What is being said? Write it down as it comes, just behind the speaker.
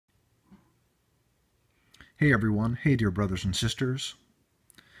Hey everyone, hey dear brothers and sisters.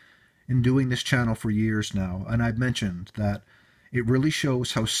 In doing this channel for years now, and I've mentioned that it really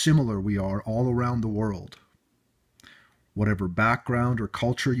shows how similar we are all around the world. Whatever background or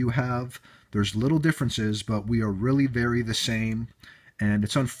culture you have, there's little differences, but we are really very the same, and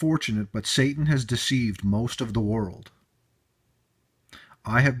it's unfortunate, but Satan has deceived most of the world.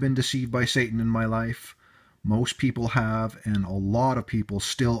 I have been deceived by Satan in my life. Most people have, and a lot of people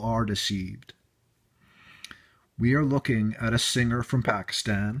still are deceived. We are looking at a singer from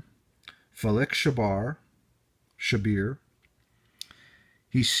Pakistan, Felix Shabir.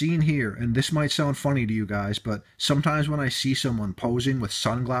 He's seen here, and this might sound funny to you guys, but sometimes when I see someone posing with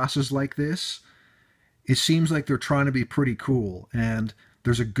sunglasses like this, it seems like they're trying to be pretty cool, and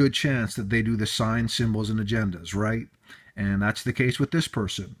there's a good chance that they do the signs, symbols, and agendas, right? And that's the case with this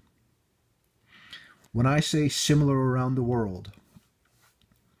person. When I say similar around the world,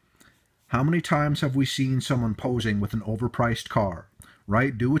 how many times have we seen someone posing with an overpriced car,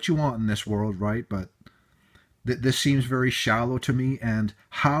 right? Do what you want in this world, right? But this seems very shallow to me, and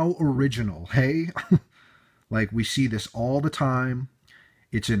how original, hey? Like, we see this all the time.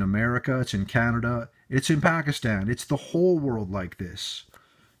 It's in America, it's in Canada, it's in Pakistan. It's the whole world like this.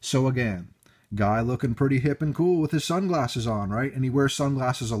 So again, guy looking pretty hip and cool with his sunglasses on, right? And he wears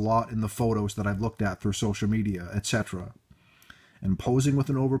sunglasses a lot in the photos that I've looked at through social media, etc. And posing with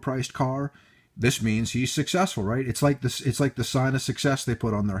an overpriced car, this means he's successful, right? It's like this. It's like the sign of success they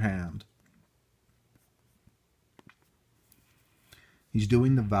put on their hand. He's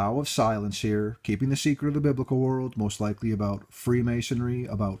doing the vow of silence here, keeping the secret of the biblical world, most likely about Freemasonry,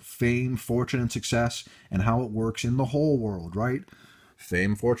 about fame, fortune, and success, and how it works in the whole world, right?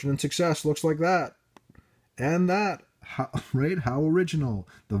 Fame, fortune, and success looks like that. And that, right? How original.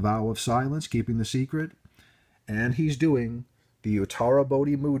 The vow of silence, keeping the secret. And he's doing the Uttara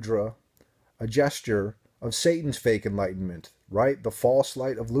Bodhi Mudra, a gesture of Satan's fake enlightenment, right? The false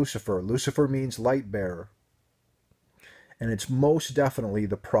light of Lucifer. Lucifer means light bearer. And it's most definitely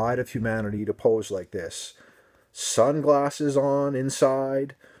the pride of humanity to pose like this. Sunglasses on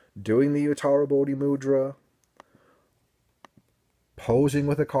inside, doing the Uttara Bodhi Mudra, posing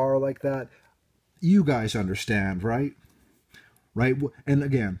with a car like that. You guys understand, right? Right? And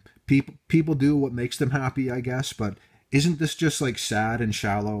again, people do what makes them happy, I guess, but isn't this just like sad and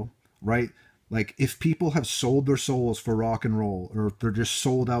shallow, right? Like, if people have sold their souls for rock and roll, or if they're just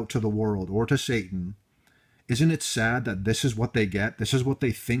sold out to the world or to Satan, isn't it sad that this is what they get? This is what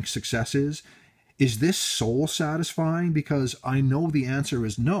they think success is? Is this soul satisfying? Because I know the answer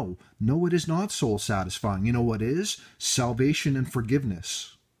is no. No, it is not soul satisfying. You know what is? Salvation and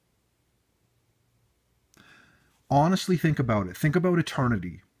forgiveness. Honestly, think about it. Think about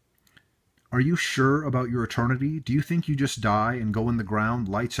eternity. Are you sure about your eternity? Do you think you just die and go in the ground,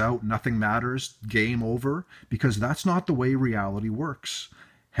 lights out, nothing matters, game over? Because that's not the way reality works.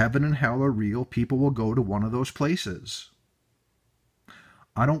 Heaven and hell are real. People will go to one of those places.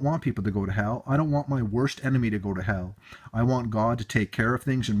 I don't want people to go to hell. I don't want my worst enemy to go to hell. I want God to take care of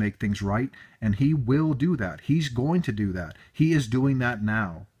things and make things right, and He will do that. He's going to do that. He is doing that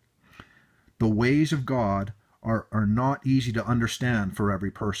now. The ways of God are not easy to understand for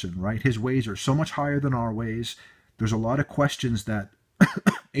every person, right? His ways are so much higher than our ways. There's a lot of questions that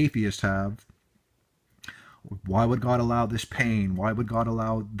atheists have. Why would God allow this pain? Why would God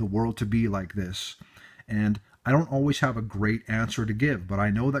allow the world to be like this? And I don't always have a great answer to give, but I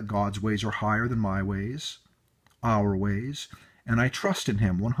know that God's ways are higher than my ways, our ways, and I trust in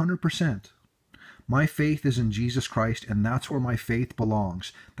Him 100%. My faith is in Jesus Christ, and that's where my faith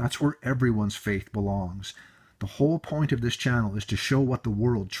belongs. That's where everyone's faith belongs. The whole point of this channel is to show what the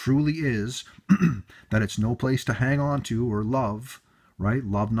world truly is, that it's no place to hang on to or love, right?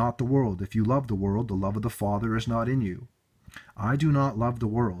 Love not the world. If you love the world, the love of the Father is not in you. I do not love the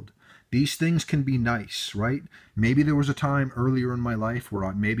world. These things can be nice, right? Maybe there was a time earlier in my life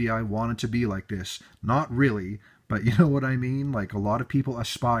where maybe I wanted to be like this. Not really, but you know what I mean? Like, a lot of people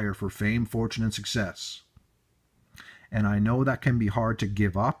aspire for fame, fortune, and success. And I know that can be hard to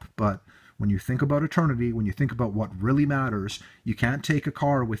give up, but when you think about eternity, when you think about what really matters, you can't take a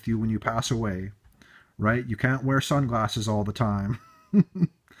car with you when you pass away, right? You can't wear sunglasses all the time.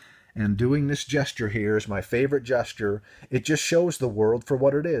 And doing this gesture here is my favorite gesture. It just shows the world for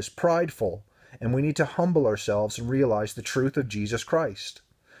what it is, prideful. And we need to humble ourselves and realize the truth of Jesus Christ.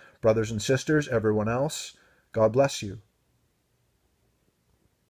 Brothers and sisters, everyone else, God bless you.